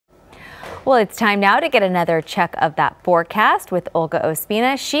Well, it's time now to get another check of that forecast with Olga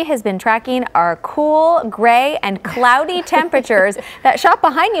Ospina. She has been tracking our cool, gray, and cloudy temperatures. That shot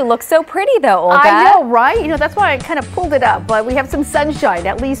behind you looks so pretty, though, Olga. I know, right? You know, that's why I kind of pulled it up. But we have some sunshine.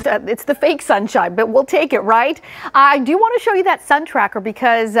 At least it's the fake sunshine, but we'll take it, right? I do want to show you that sun tracker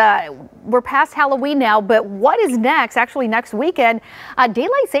because we're past Halloween now. But what is next? Actually, next weekend,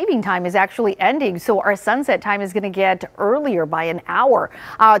 daylight saving time is actually ending, so our sunset time is going to get earlier by an hour.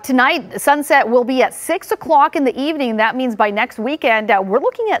 Tonight, sunset will be at 6 o'clock in the evening. That means by next weekend, we're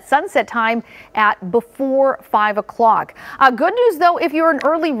looking at sunset time at before 5 o'clock. Good news, though, if you're an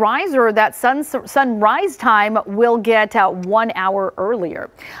early riser, that sunrise time will get 1 hour earlier.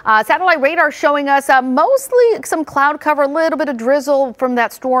 Satellite radar showing us mostly some cloud cover, a little bit of drizzle from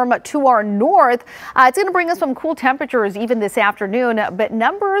that storm to our north. It's going to bring us some cool temperatures even this afternoon, but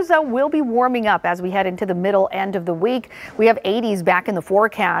numbers will be warming up as we head into the middle end of the week. We have 80s back in the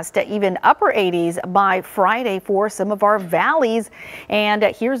forecast, even upper 80s by Friday for some of our valleys. And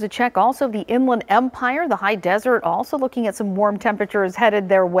here's a check also of the Inland Empire, the high desert, also looking at some warm temperatures headed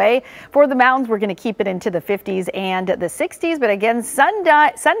their way. For the mountains, we're going to keep it into the 50s and the 60s. But again,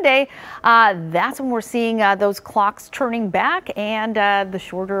 Sunday, that's when we're seeing those clocks turning back and the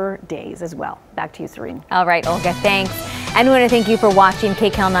shorter days as well. Back to you, Serene. All right, Olga, thanks. And we want to thank you for watching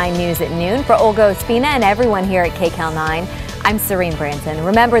KCAL9 News at noon. For Olga Ospina and everyone here at KCAL9, I'm Serene Branson.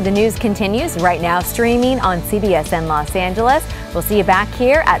 Remember, the news continues right now streaming on CBSN Los Angeles. We'll see you back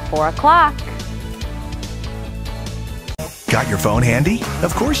here at 4 o'clock. Got your phone handy?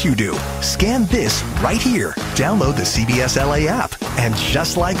 Of course you do. Scan this right here. Download the CBS LA app. And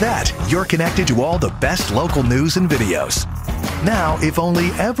just like that, you're connected to all the best local news and videos. Now, if only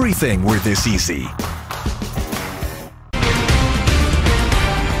everything were this easy.